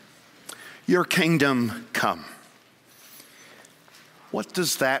Your kingdom come. What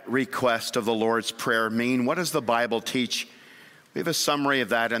does that request of the Lord's Prayer mean? What does the Bible teach? We have a summary of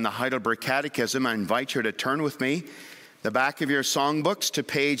that in the Heidelberg Catechism. I invite you to turn with me, the back of your songbooks, to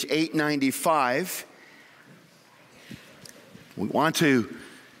page 895. We want to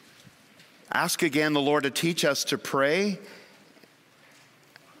ask again the Lord to teach us to pray,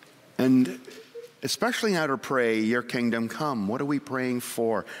 and especially now to pray, your kingdom come. What are we praying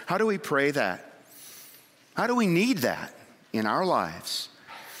for? How do we pray that? How do we need that in our lives?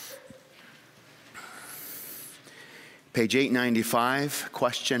 Page 895,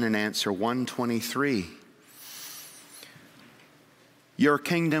 question and answer 123. Your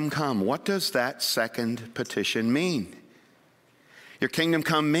kingdom come. What does that second petition mean? Your kingdom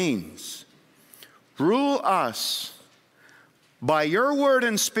come means, rule us by your word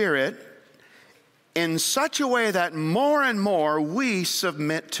and spirit in such a way that more and more we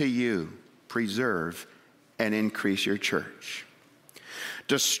submit to you, preserve and increase your church.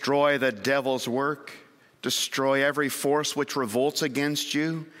 Destroy the devil's work, destroy every force which revolts against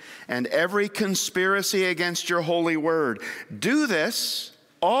you, and every conspiracy against your holy word. Do this,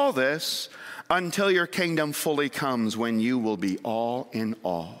 all this, until your kingdom fully comes, when you will be all in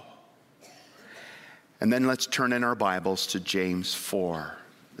all. And then let's turn in our Bibles to James 4,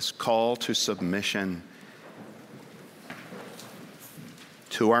 this call to submission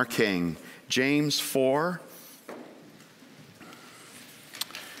to our King. James 4.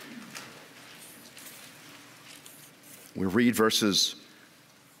 We read verses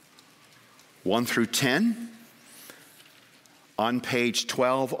 1 through 10 on page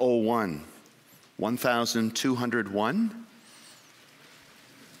 1201, 1201.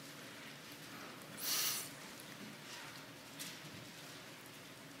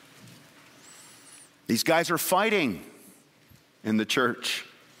 These guys are fighting in the church.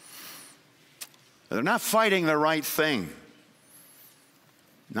 They're not fighting the right thing.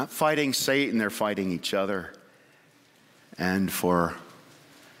 Not fighting Satan, they're fighting each other. And for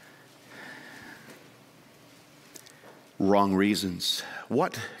wrong reasons.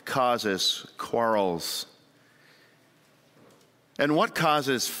 What causes quarrels? And what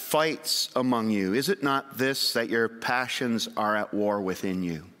causes fights among you? Is it not this, that your passions are at war within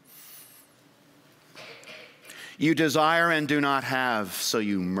you? You desire and do not have, so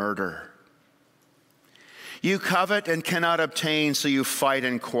you murder. You covet and cannot obtain, so you fight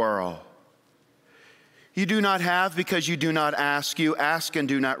and quarrel. You do not have because you do not ask. You ask and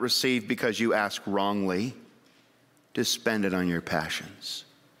do not receive because you ask wrongly, to spend it on your passions.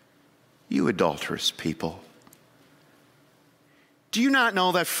 You adulterous people. Do you not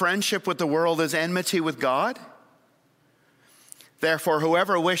know that friendship with the world is enmity with God? Therefore,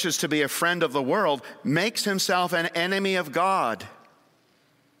 whoever wishes to be a friend of the world makes himself an enemy of God.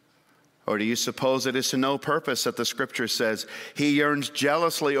 Or do you suppose it is to no purpose that the Scripture says, he yearns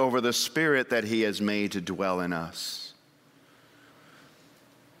jealously over the Spirit that he has made to dwell in us?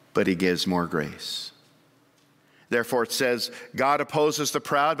 But he gives more grace. Therefore it says, God opposes the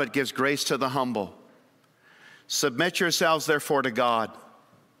proud, but gives grace to the humble. Submit yourselves therefore to God.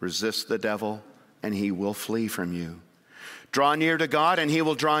 Resist the devil, and he will flee from you. Draw near to God, and he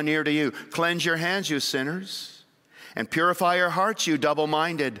will draw near to you. Cleanse your hands, you sinners, and purify your hearts, you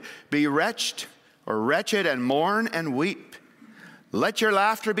double-minded. Be wretched and mourn and weep. Let your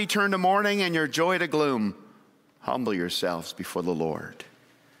laughter be turned to mourning and your joy to gloom. Humble yourselves before the Lord,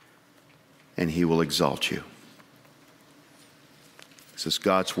 and he will exalt you. This is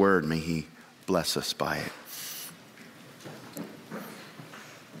God's word. May he bless us by it.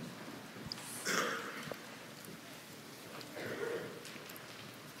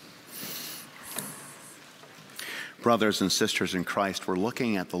 Brothers and sisters in Christ, we're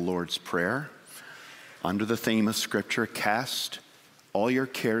looking at the Lord's Prayer under the theme of Scripture, cast all your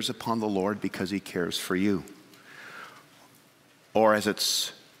cares upon the Lord because he cares for you. Or as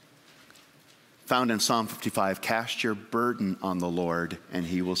it's found in Psalm 55, cast your burden on the Lord and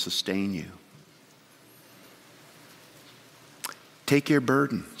he will sustain you. Take your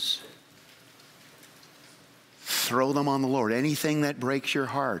burdens. Throw them on the Lord. Anything that breaks your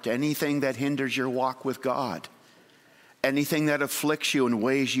heart, anything that hinders your walk with God, anything that afflicts you and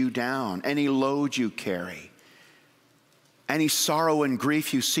weighs you down, any load you carry, any sorrow and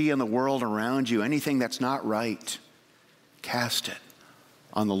grief you see in the world around you, anything that's not right, cast it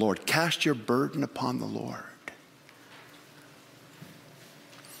on the Lord. Cast your burden upon the Lord.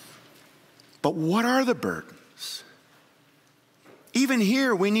 But what are the burdens? Even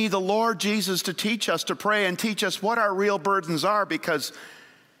here, we need the Lord Jesus to teach us to pray and teach us what our real burdens are, because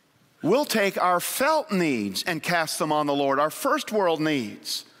we'll take our felt needs and cast them on the Lord, our first world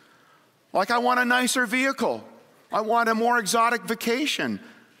needs. Like I want a nicer vehicle. I want a more exotic vacation.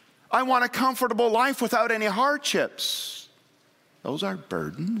 I want a comfortable life without any hardships. Those are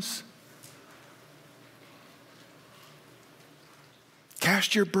burdens.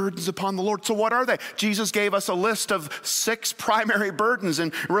 Cast your burdens upon the Lord. So what are they? Jesus gave us a list of 6 primary burdens,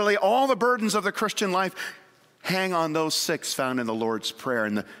 and really all the burdens of the Christian life hang on those 6 found in the Lord's Prayer.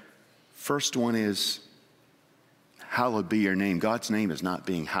 And the first one is, hallowed be your name. God's name is not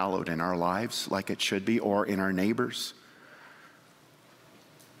being hallowed in our lives like it should be, or in our neighbors.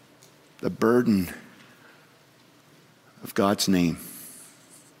 The burden of God's name.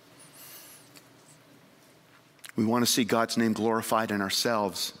 We want to see God's name glorified in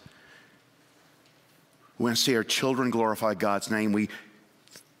ourselves. We want to see our children glorify God's name. We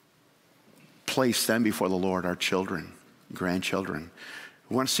place them before the Lord, our children, grandchildren.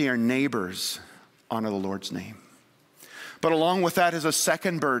 We want to see our neighbors honor the Lord's name. But along with that is a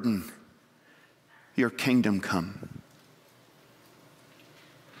second burden. Your kingdom come.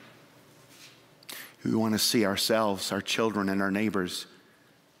 We want to see ourselves, our children, and our neighbors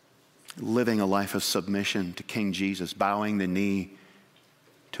living a life of submission to King Jesus, bowing the knee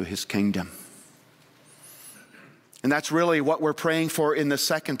to his kingdom. And that's really what we're praying for in the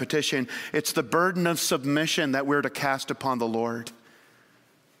second petition. It's the burden of submission that we're to cast upon the Lord.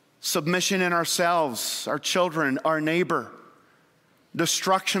 Submission in ourselves, our children, our neighbor.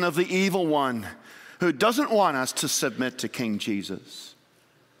 Destruction of the evil one who doesn't want us to submit to King Jesus.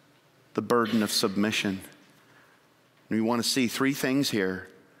 The burden of submission. And we want to see 3 things here.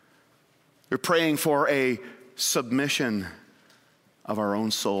 We're praying for a submission of our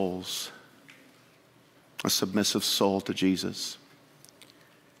own souls. A submissive soul to Jesus.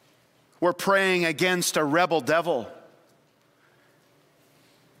 We're praying against a rebel devil.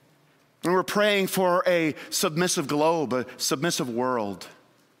 And we're praying for a submissive globe, a submissive world.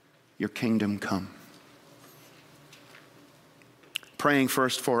 Your kingdom come. Praying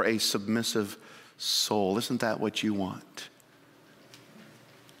first for a submissive soul. Isn't that what you want?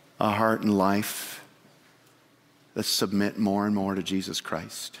 A heart and life that submit more and more to Jesus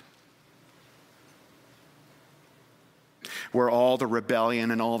Christ. Where all the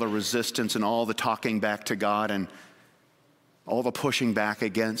rebellion and all the resistance and all the talking back to God and all the pushing back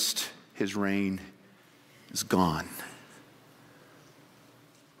against his reign is gone.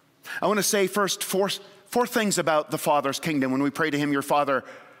 I want to say first 4 things about the Father's kingdom when we pray to him, your Father,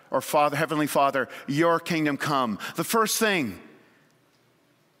 or Father, Heavenly Father, your kingdom come. The first thing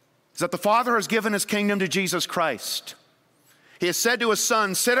is that the Father has given his kingdom to Jesus Christ. He has said to his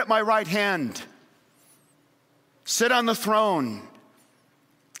Son, sit at my right hand. Sit on the throne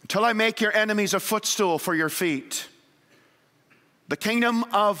until I make your enemies a footstool for your feet. The kingdom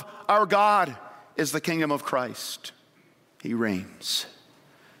of our God is the kingdom of Christ. He reigns.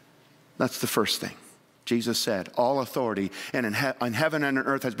 That's the first thing. Jesus said, all authority in heaven and on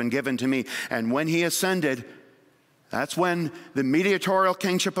earth has been given to me. And when he ascended, that's when the mediatorial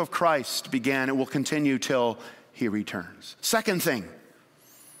kingship of Christ began. It will continue till he returns. Second thing,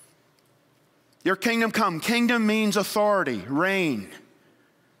 your kingdom come. Kingdom means authority, reign.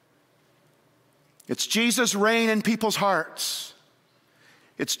 It's Jesus' reign in people's hearts.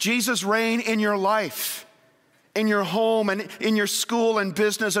 It's Jesus' reign in your life, in your home, and in your school and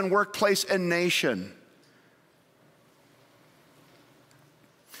business and workplace and nation.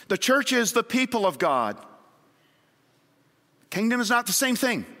 The church is the people of God. Kingdom is not the same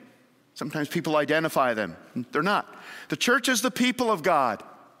thing. Sometimes people identify them. They're not. The church is the people of God.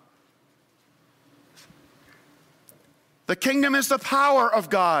 The kingdom is the power of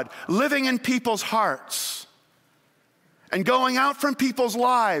God living in people's hearts and going out from people's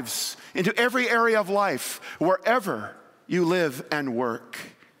lives into every area of life, wherever you live and work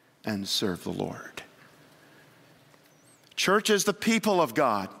and serve the Lord. Church is the people of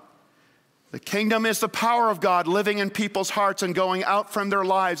God. The kingdom is the power of God living in people's hearts and going out from their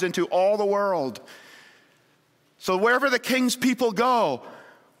lives into all the world. So wherever the king's people go,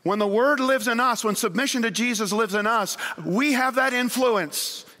 when the word lives in us, when submission to Jesus lives in us, we have that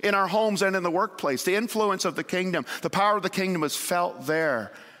influence in our homes and in the workplace. The influence of the kingdom, the power of the kingdom is felt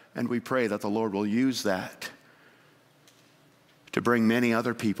there. And we pray that the Lord will use that to bring many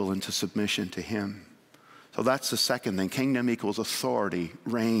other people into submission to him. So that's the second thing. Kingdom equals authority,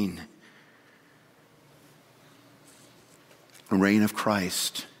 reign. The reign of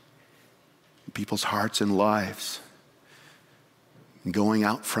Christ in people's hearts and lives, and going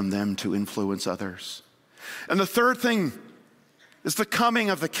out from them to influence others. And the third thing is the coming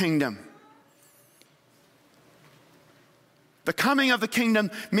of the kingdom. The coming of the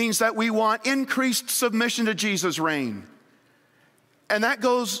kingdom means that we want increased submission to Jesus' reign And that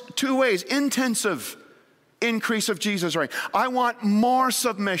goes two ways. Intensive increase of Jesus' reign. I want more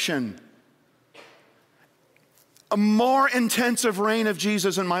submission. A more intensive reign of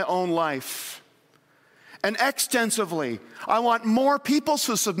Jesus in my own life. And extensively, I want more people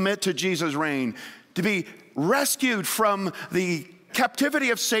to submit to Jesus' reign, to be rescued from the captivity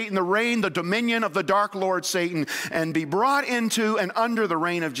of Satan, the reign, the dominion of the dark Lord Satan, and be brought into and under the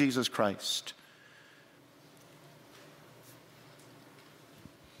reign of Jesus Christ.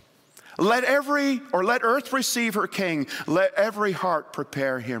 Let earth receive her king. Let every heart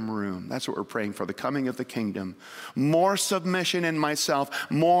prepare him room. That's what we're praying for, the coming of the kingdom. More submission in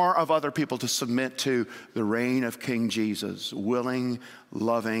myself, more of other people to submit to the reign of King Jesus. Willing,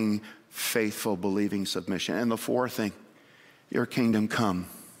 loving, faithful, believing submission. And the fourth thing, your kingdom come.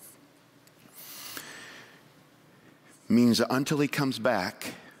 Means that until he comes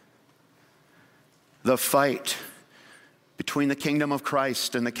back, the fight between the kingdom of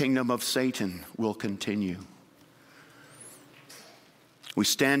Christ and the kingdom of Satan will continue. We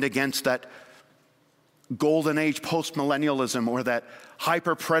stand against that golden age postmillennialism, or that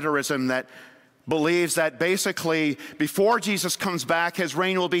hyper-preterism that believes that basically before Jesus comes back, his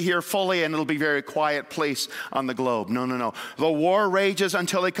reign will be here fully and it'll be a very quiet place on the globe. No. The war rages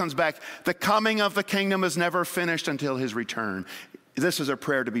until he comes back. The coming of the kingdom is never finished until his return. This is a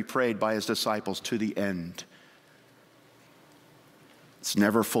prayer to be prayed by his disciples to the end. It's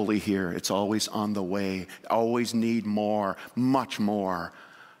never fully here. It's always on the way. Always need more, much more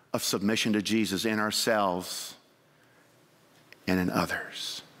of submission to Jesus in ourselves and in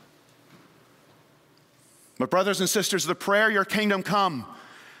others. But brothers and sisters, the prayer, your kingdom come,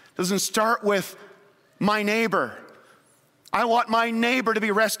 doesn't start with my neighbor. I want my neighbor to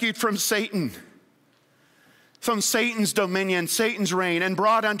be rescued from Satan, from Satan's dominion, Satan's reign, and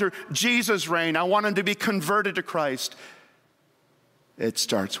brought under Jesus' reign. I want him to be converted to Christ. It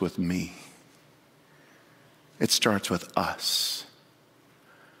starts with me. It starts with us.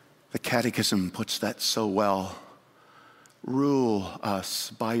 The Catechism puts that so well. Rule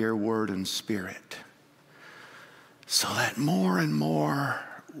us by your word and spirit, so that more and more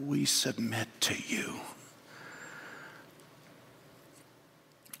we submit to you.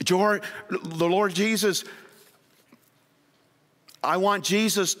 The Lord Jesus, I want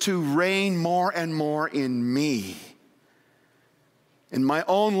Jesus to reign more and more in me, in my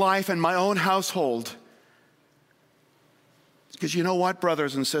own life and my own household. Because you know what,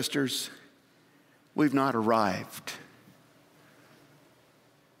 brothers and sisters? We've not arrived.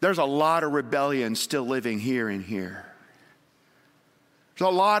 There's a lot of rebellion still living here and here. There's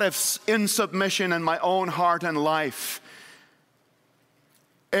a lot of insubmission in my own heart and life.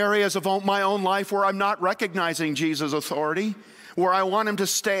 Areas of my own life where I'm not recognizing Jesus' authority, where I want him to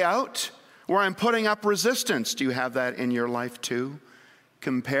stay out, where I'm putting up resistance. Do you have that in your life too?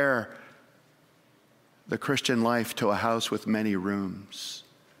 Compare the Christian life to a house with many rooms.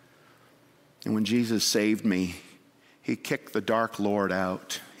 And when Jesus saved me, he kicked the dark lord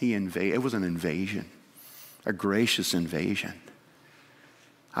out. It was an invasion, a gracious invasion.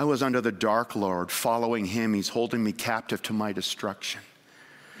 I was under the dark lord, following him. He's holding me captive to my destruction.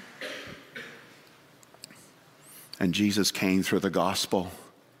 And Jesus came through the gospel,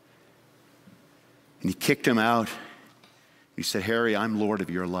 and he kicked him out. He said, Harry, I'm Lord of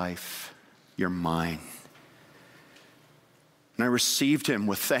your life. You're mine. And I received him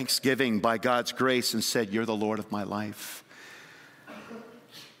with thanksgiving by God's grace and said, you're the Lord of my life.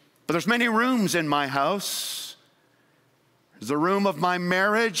 But there's many rooms in my house. There's the room of my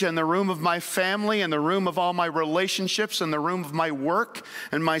marriage, and the room of my family, and the room of all my relationships, and the room of my work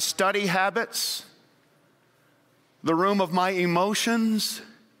and my study habits, the room of my emotions.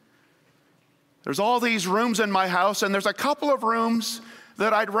 There's all these rooms in my house, and there's a couple of rooms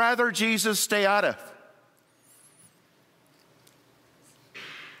that I'd rather Jesus stay out of.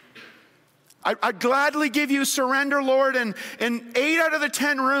 I'd gladly give you surrender, Lord, in 8 out of the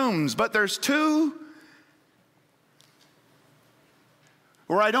 10 rooms, but there's 2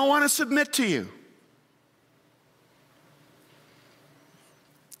 where I don't want to submit to you.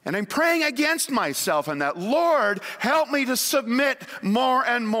 And I'm praying against myself in that. Lord, help me to submit more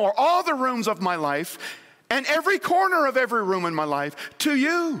and more, all the rooms of my life and every corner of every room in my life to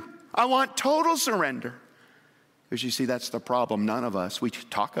you. I want total surrender. Because you see, that's the problem. None of us, we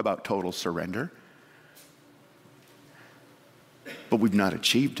talk about total surrender, but we've not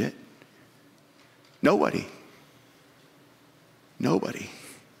achieved it. Nobody.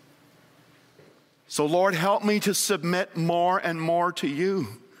 So Lord, help me to submit more and more to you.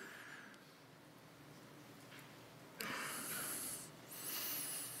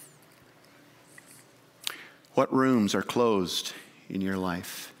 What rooms are closed in your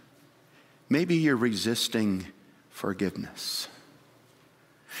life. Maybe you're resisting forgiveness.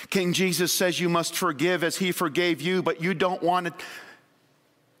 King Jesus says you must forgive as he forgave you, but you don't want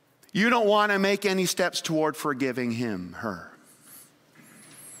to make any steps toward forgiving him, her.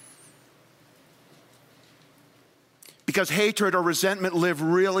 Because hatred or resentment live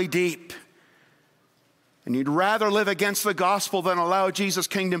really deep. And you'd rather live against the gospel than allow Jesus'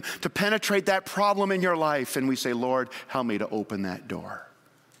 kingdom to penetrate that problem in your life. And we say, Lord, help me to open that door.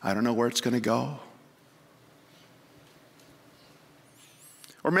 I don't know where it's going to go.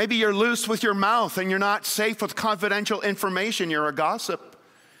 Or maybe you're loose with your mouth and you're not safe with confidential information. You're a gossip.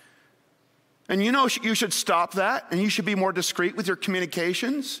 And you know you should stop that, and you should be more discreet with your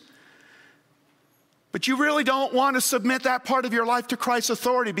communications. But you really don't want to submit that part of your life to Christ's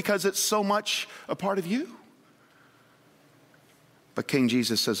authority because it's so much a part of you. But King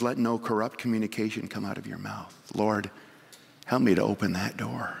Jesus says, let no corrupt communication come out of your mouth. Lord, help me to open that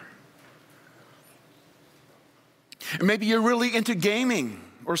door. And maybe you're really into gaming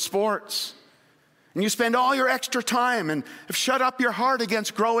or sports, and you spend all your extra time and have shut up your heart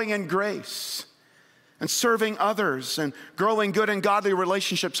against growing in grace and serving others and growing good and godly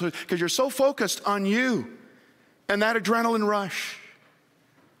relationships because you're so focused on you and that adrenaline rush.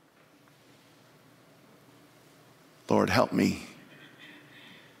 Lord, help me.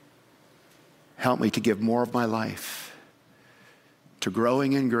 Help me to give more of my life to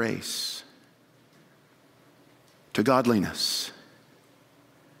growing in grace, to godliness,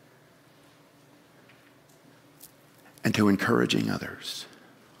 and to encouraging others.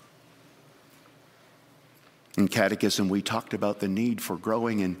 In Catechism, we talked about the need for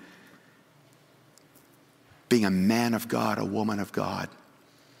growing in being a man of God, a woman of God.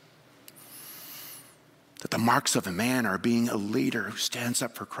 That the marks of a man are being a leader who stands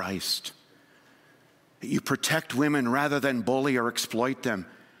up for Christ. That you protect women rather than bully or exploit them.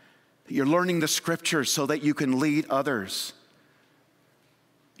 That you're learning the scriptures so that you can lead others.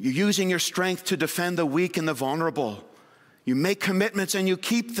 You're using your strength to defend the weak and the vulnerable. You make commitments and you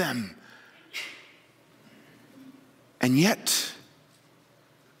keep them. And yet,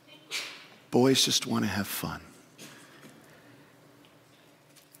 boys just want to have fun.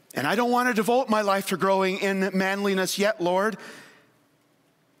 And I don't want to devote my life to growing in manliness yet, Lord.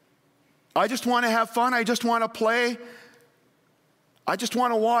 I just want to have fun. I just want to play. I just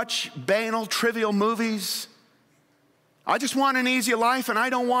want to watch banal, trivial movies. I just want an easy life, and I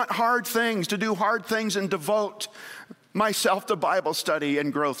don't want hard things, to do hard things and devote myself to Bible study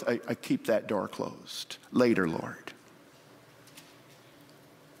and growth. I keep that door closed. Later, Lord.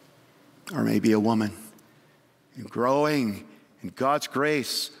 Or maybe a woman growing in God's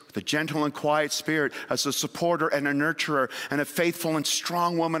grace with a gentle and quiet spirit as a supporter and a nurturer and a faithful and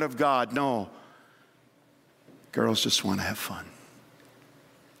strong woman of God. No, girls just want to have fun.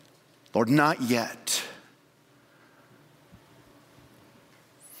 Lord, not yet.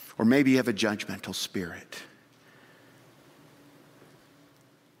 Or maybe you have a judgmental spirit.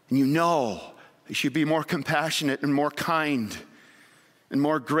 And you know you should be more compassionate and more kind and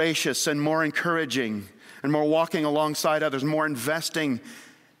more gracious and more encouraging and more walking alongside others, more investing.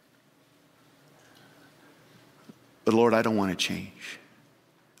 But Lord, I don't want to change.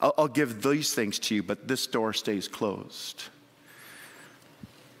 I'll give these things to you, but this door stays closed.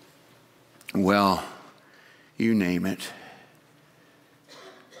 Well, you name it.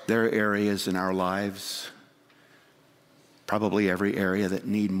 There are areas in our lives, probably every area, that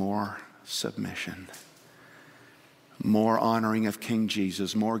need more submission, more honoring of King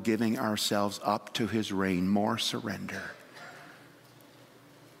Jesus, more giving ourselves up to his reign, more surrender.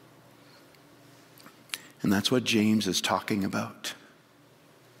 And that's what James is talking about.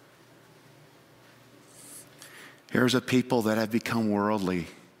 Here's a people that have become worldly.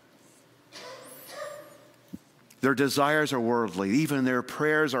 Their desires are worldly. Even their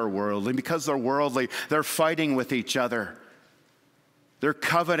prayers are worldly. Because they're worldly, they're fighting with each other. They're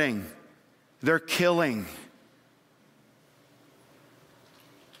coveting. They're killing.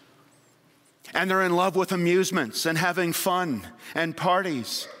 And they're in love with amusements and having fun and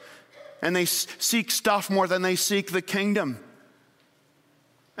parties. And they seek stuff more than they seek the kingdom.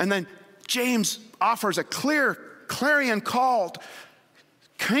 And then James offers a clarion call,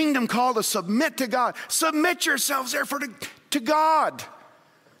 kingdom call to submit to God. Submit yourselves therefore to God.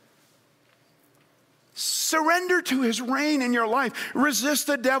 Surrender to his reign in your life. Resist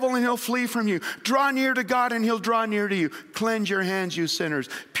the devil and he'll flee from you. Draw near to God and he'll draw near to you. Cleanse your hands, you sinners.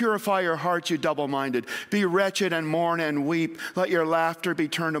 Purify your hearts, you double-minded. Be wretched and mourn and weep. Let your laughter be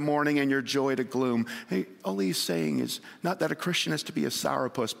turned to mourning and your joy to gloom. Hey, all he's saying is not that a Christian is to be a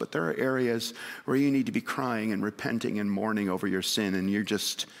sourpuss, but there are areas where you need to be crying and repenting and mourning over your sin, and you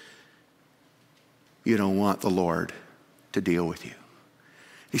don't want the Lord to deal with you.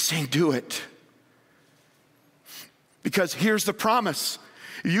 He's saying, do it. Because here's the promise.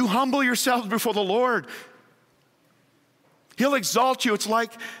 You humble yourselves before the Lord, he'll exalt you. It's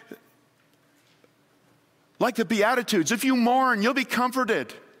like the Beatitudes. If you mourn, you'll be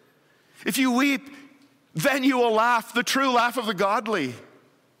comforted. If you weep, then you will laugh, the true laugh of the godly.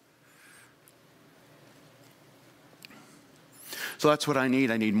 So that's what I need.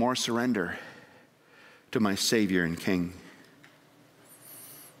 I need more surrender to my Savior and King.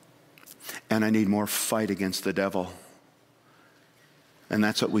 And I need more fight against the devil. And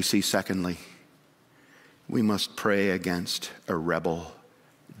that's what we see secondly. We must pray against a rebel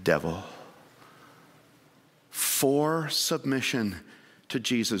devil. For submission to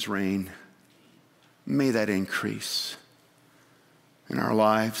Jesus' reign, may that increase in our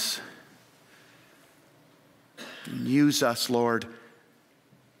lives. Use us, Lord,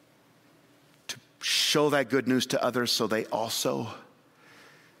 to show that good news to others so they also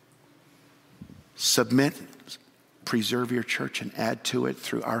submit. Preserve your church and add to it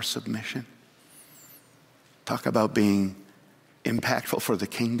through our submission. Talk about being impactful for the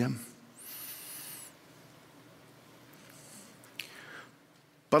kingdom.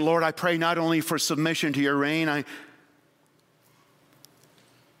 But Lord, I pray not only for submission to your reign, I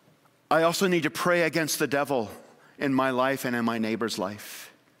also need to pray against the devil in my life and in my neighbor's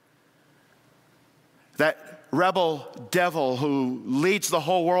life. That rebel devil who leads the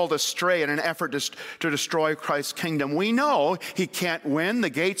whole world astray in an effort to destroy Christ's kingdom. We know he can't win the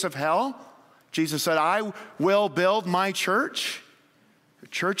gates of hell. Jesus said, I will build my church. The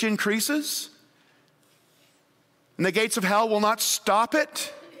church increases. And the gates of hell will not stop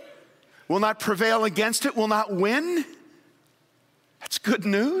it, will not prevail against it, will not win. That's good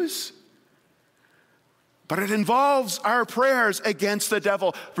news. But it involves our prayers against the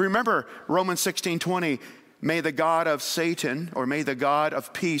devil. Remember Romans 16:20. May the God of Satan, or may the God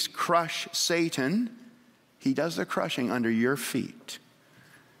of peace crush Satan. He does the crushing under your feet.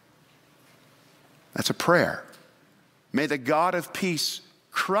 That's a prayer. May the God of peace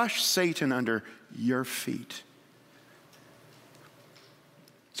crush Satan under your feet.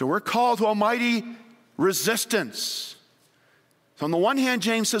 So we're called to almighty resistance. So on the one hand,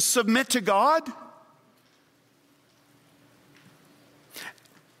 James says, submit to God.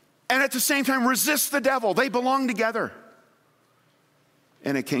 And at the same time, resist the devil. They belong together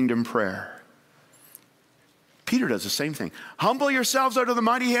in a kingdom prayer. Peter does the same thing. Humble yourselves under the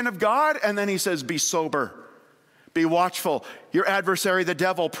mighty hand of God. And then he says, be sober. Be watchful. Your adversary, the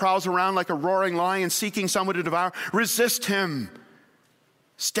devil, prowls around like a roaring lion seeking someone to devour. Resist him,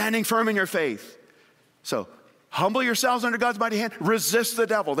 standing firm in your faith. So humble yourselves under God's mighty hand. Resist the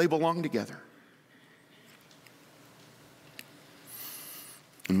devil. They belong together.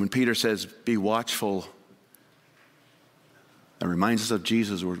 And when Peter says, be watchful, that reminds us of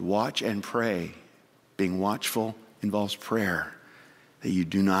Jesus' word, watch and pray. Being watchful involves prayer, that you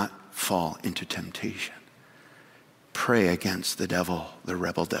do not fall into temptation. Pray against the devil, the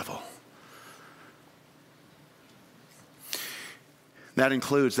rebel devil.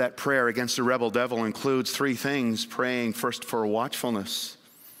 That prayer against the rebel devil includes three things. Praying first for watchfulness.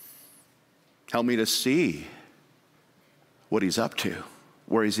 Help me to see what he's up to,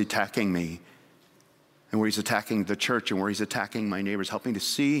 where he's attacking me, and where he's attacking the church, and where he's attacking my neighbors. Help me to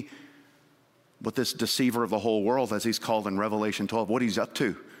see what this deceiver of the whole world, as he's called in Revelation 12, what he's up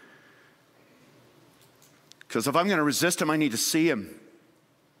to. Because if I'm going to resist him, I need to see him.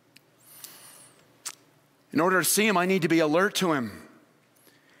 In order to see him, I need to be alert to him.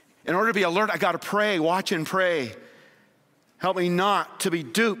 In order to be alert, I got to pray, watch and pray. Help me not to be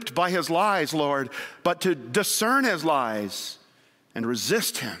duped by his lies, Lord, but to discern his lies and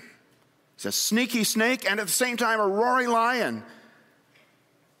resist him. He's a sneaky snake and at the same time a roaring lion.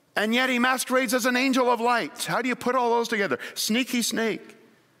 And yet he masquerades as an angel of light. How do you put all those together? Sneaky snake,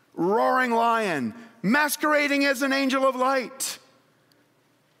 roaring lion, masquerading as an angel of light.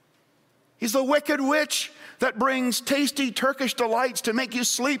 He's the wicked witch that brings tasty Turkish delights to make you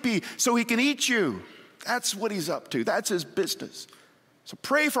sleepy so he can eat you. That's what he's up to. That's his business. So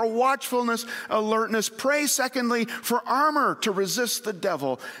pray for watchfulness, alertness. Pray, secondly, for armor to resist the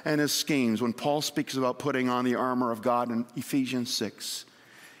devil and his schemes. When Paul speaks about putting on the armor of God in Ephesians 6,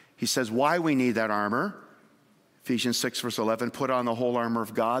 He says why we need that armor. Ephesians 6 verse 11, put on the whole armor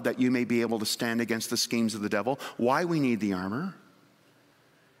of God that you may be able to stand against the schemes of the devil. Why we need the armor.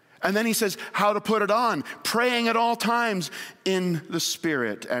 And then he says how to put it on, praying at all times in the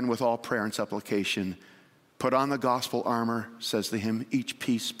Spirit and with all prayer and supplication. Put on the gospel armor, says the hymn, each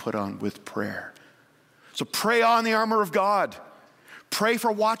piece put on with prayer. So pray on the armor of God. Pray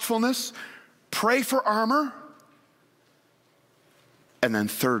for watchfulness. Pray for armor. And then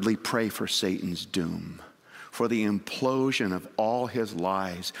thirdly, pray for Satan's doom, for the implosion of all his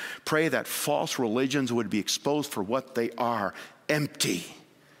lies. Pray that false religions would be exposed for what they are, empty.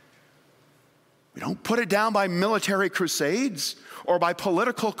 We don't put it down by military crusades or by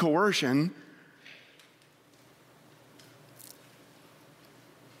political coercion,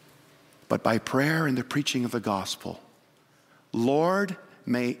 but by prayer and the preaching of the gospel. Lord,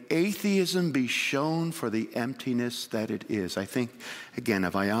 may atheism be shown for the emptiness that it is. I think, again,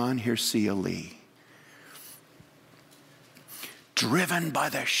 of Ion Hirsi Ali. Driven by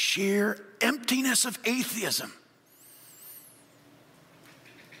the sheer emptiness of atheism.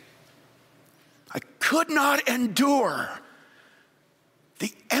 I could not endure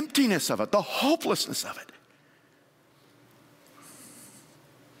the emptiness of it, the hopelessness of it.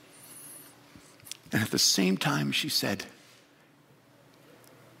 And at the same time, she said,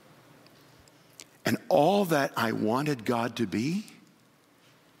 and all that I wanted God to be,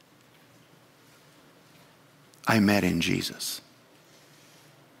 I met in Jesus.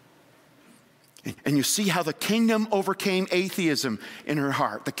 And you see how the kingdom overcame atheism in her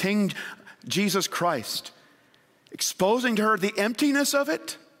heart. The King, Jesus Christ, exposing to her the emptiness of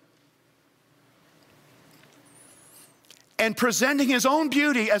it and presenting his own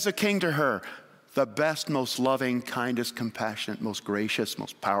beauty as a king to her. The best, most loving, kindest, compassionate, most gracious,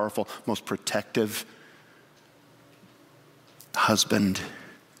 most powerful, most protective husband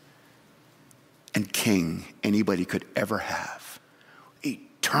and king anybody could ever have.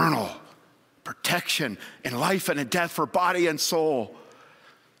 Eternal protection in life and in death for body and soul.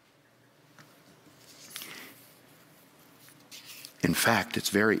 In fact, it's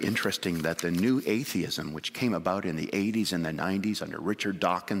very interesting that the new atheism, which came about in the 80s and the 90s under Richard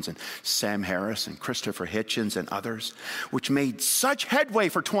Dawkins and Sam Harris and Christopher Hitchens and others, which made such headway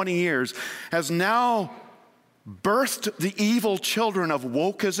for 20 years, has now birthed the evil children of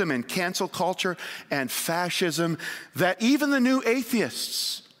wokeism and cancel culture and fascism that even the new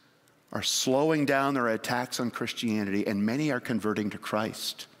atheists are slowing down their attacks on Christianity, and many are converting to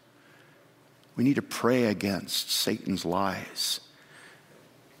Christ. We need to pray against Satan's lies.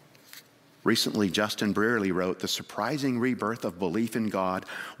 Recently, Justin Brearley wrote, The Surprising Rebirth of Belief in God,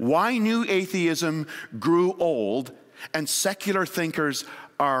 Why New Atheism Grew Old and Secular Thinkers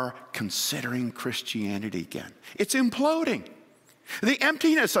Are Considering Christianity Again. It's imploding. The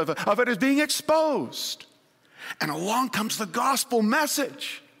emptiness of it is being exposed. And along comes the gospel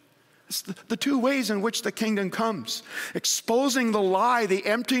message. It's the two ways in which the kingdom comes. Exposing the lie, the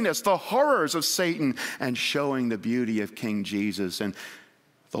emptiness, the horrors of Satan, and showing the beauty of King Jesus. And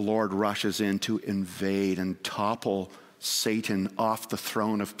the Lord rushes in to invade and topple Satan off the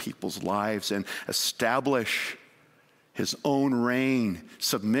throne of people's lives and establish his own reign,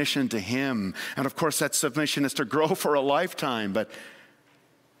 submission to him. And of course, that submission is to grow for a lifetime, but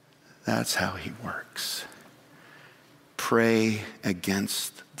that's how he works. Pray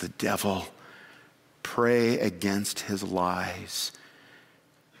against the devil. Pray against his lies.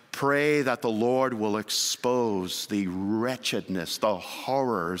 Pray that the Lord will expose the wretchedness, the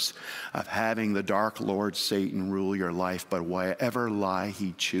horrors of having the dark Lord Satan rule your life, but whatever lie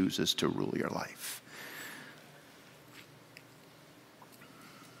he chooses to rule your life.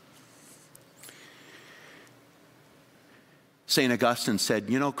 St. Augustine said,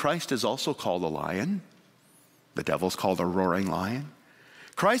 Christ is also called a lion. The devil's called a roaring lion.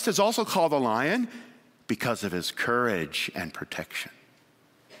 Christ is also called a lion because of his courage and protection.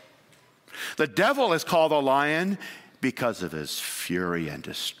 The devil is called a lion because of his fury and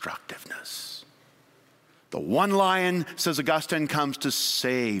destructiveness. The one lion, says Augustine, comes to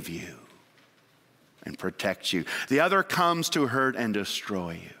save you and protect you. The other comes to hurt and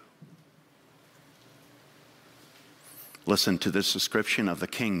destroy you. Listen to this description of the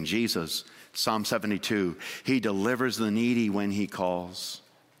King Jesus. Psalm 72, he delivers the needy when he calls.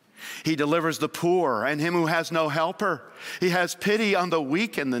 He delivers the poor and him who has no helper. He has pity on the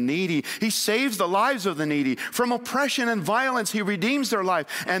weak and the needy. He saves the lives of the needy. From oppression and violence, he redeems their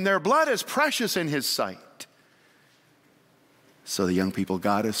life, and their blood is precious in his sight. So the young people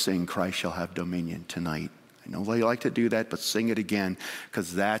got to sing, Christ shall have dominion tonight. I know they like to do that, but sing it again,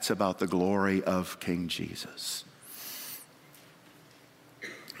 because that's about the glory of King Jesus.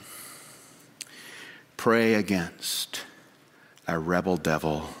 Pray against a rebel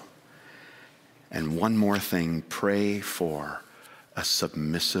devil. And one more thing, pray for a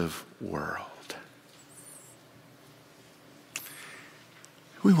submissive world.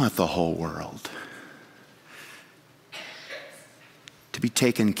 We want the whole world to be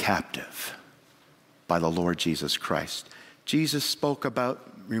taken captive by the Lord Jesus Christ. Jesus spoke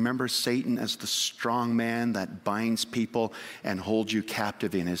about, remember, Satan as the strong man that binds people and holds you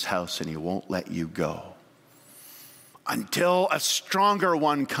captive in his house, and he won't let you go until a stronger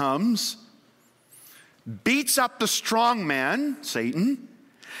one comes, beats up the strong man, Satan,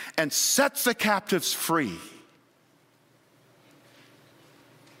 and sets the captives free.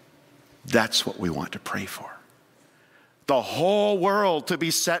 That's what we want to pray for. The whole world to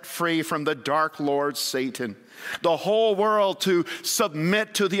be set free from the dark lord Satan. The whole world to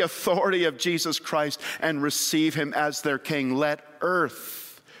submit to the authority of Jesus Christ and receive him as their king. Let earth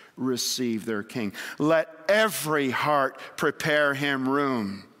receive their king. Let every heart prepare him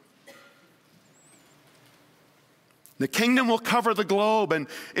room. The kingdom will cover the globe and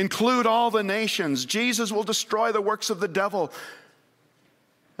include all the nations. Jesus will destroy the works of the devil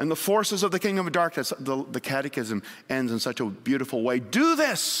and the forces of the kingdom of darkness. The Catechism ends in such a beautiful way. Do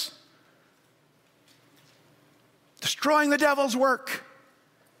this. Destroying the devil's work.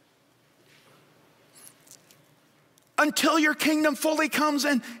 Until your kingdom fully comes,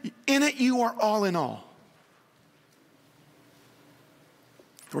 and in it you are all in all.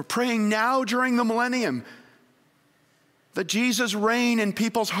 We're praying now during the millennium that Jesus' reign in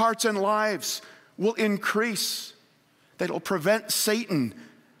people's hearts and lives will increase, that it will prevent Satan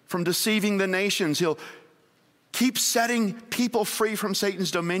from deceiving the nations. He'll keep setting people free from Satan's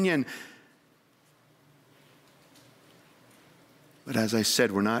dominion. But as I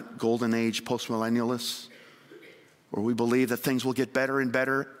said, we're not golden age postmillennialists, where we believe that things will get better and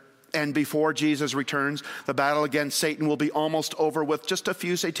better. And before Jesus returns, the battle against Satan will be almost over, with just a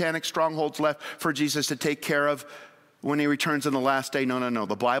few satanic strongholds left for Jesus to take care of when he returns in the last day. No.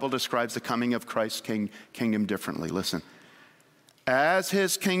 The Bible describes the coming of Christ's kingdom differently. Listen. As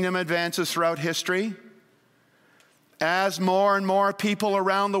his kingdom advances throughout history, as more and more people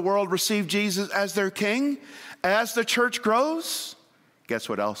around the world receive Jesus as their king, as the church grows, guess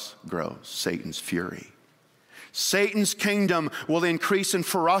what else grows? Satan's fury. Satan's kingdom will increase in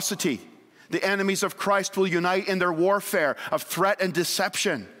ferocity. The enemies of Christ will unite in their warfare of threat and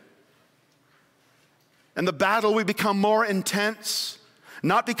deception. And the battle will become more intense,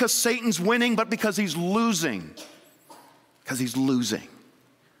 not because Satan's winning, but because he's losing. Because he's losing.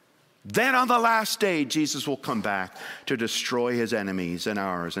 Then on the last day, Jesus will come back to destroy his enemies and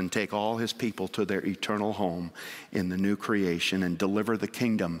ours and take all his people to their eternal home in the new creation and deliver the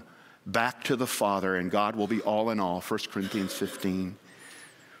kingdom back to the Father, and God will be all in all. 1 Corinthians 15.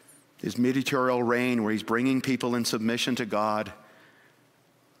 His mediatorial reign, where he's bringing people in submission to God,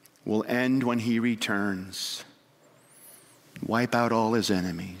 will end when he returns. Wipe out all his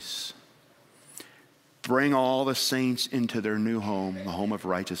enemies. Bring all the saints into their new home, the home of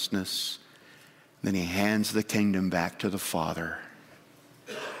righteousness. Then he hands the kingdom back to the Father,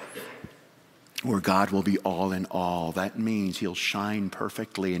 where God will be all in all. That means he'll shine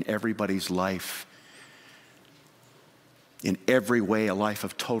perfectly in everybody's life. In every way, a life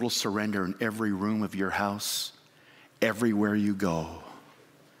of total surrender in every room of your house, everywhere you go.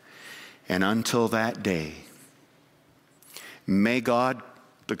 And until that day, may God,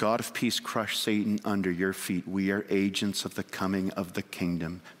 the God of peace, crush Satan under your feet. We are agents of the coming of the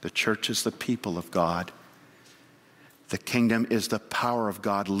kingdom. The church is the people of God. The kingdom is the power of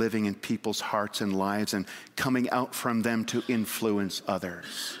God living in people's hearts and lives and coming out from them to influence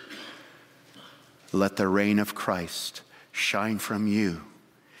others. Let the reign of Christ shine from you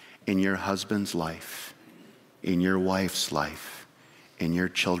in your husband's life, in your wife's life, in your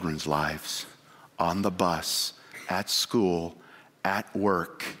children's lives, on the bus, at school, at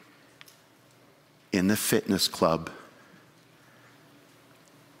work, in the fitness club,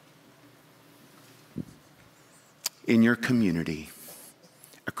 in your community,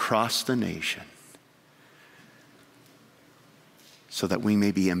 across the nation, so that we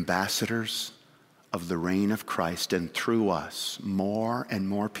may be ambassadors of the reign of Christ, and through us, more and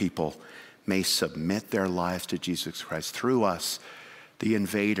more people may submit their lives to Jesus Christ. Through us, the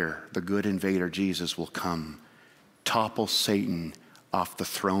invader, the good invader, Jesus, will come, topple Satan off the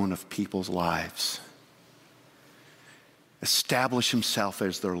throne of people's lives, establish himself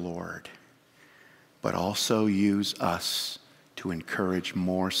as their Lord, but also use us to encourage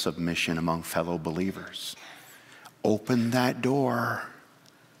more submission among fellow believers. Open that door.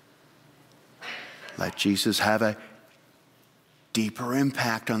 Let Jesus have a deeper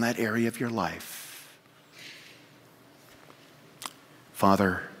impact on that area of your life.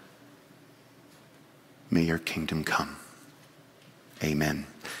 Father, may your kingdom come. Amen.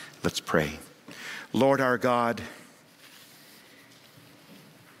 Let's pray. Lord our God,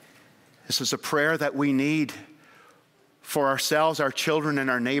 this is a prayer that we need for ourselves, our children, and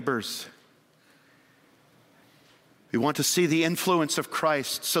our neighbors. We want to see the influence of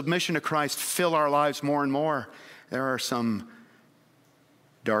Christ, submission to Christ, fill our lives more and more. There are some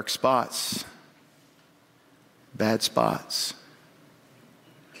dark spots, bad spots.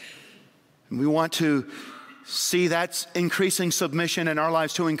 And we want to see that increasing submission in our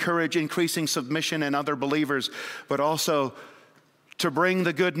lives, to encourage increasing submission in other believers, but also to bring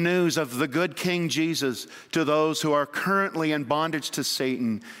the good news of the good King Jesus to those who are currently in bondage to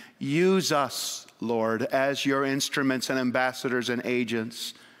Satan. Use us, Lord, as your instruments and ambassadors and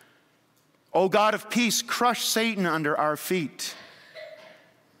agents. O God of peace, crush Satan under our feet.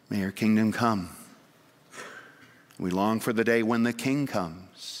 May your kingdom come. We long for the day when the King comes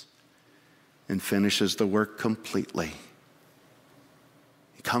and finishes the work completely.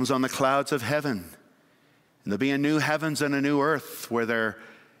 He comes on the clouds of heaven, and there'll be a new heavens and a new earth where there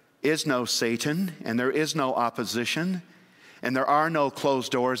is no Satan and there is no opposition, and there are no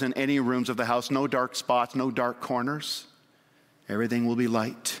closed doors in any rooms of the house, no dark spots, no dark corners. Everything will be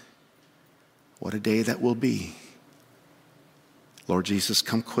light. What a day that will be. Lord Jesus,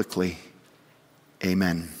 come quickly. Amen.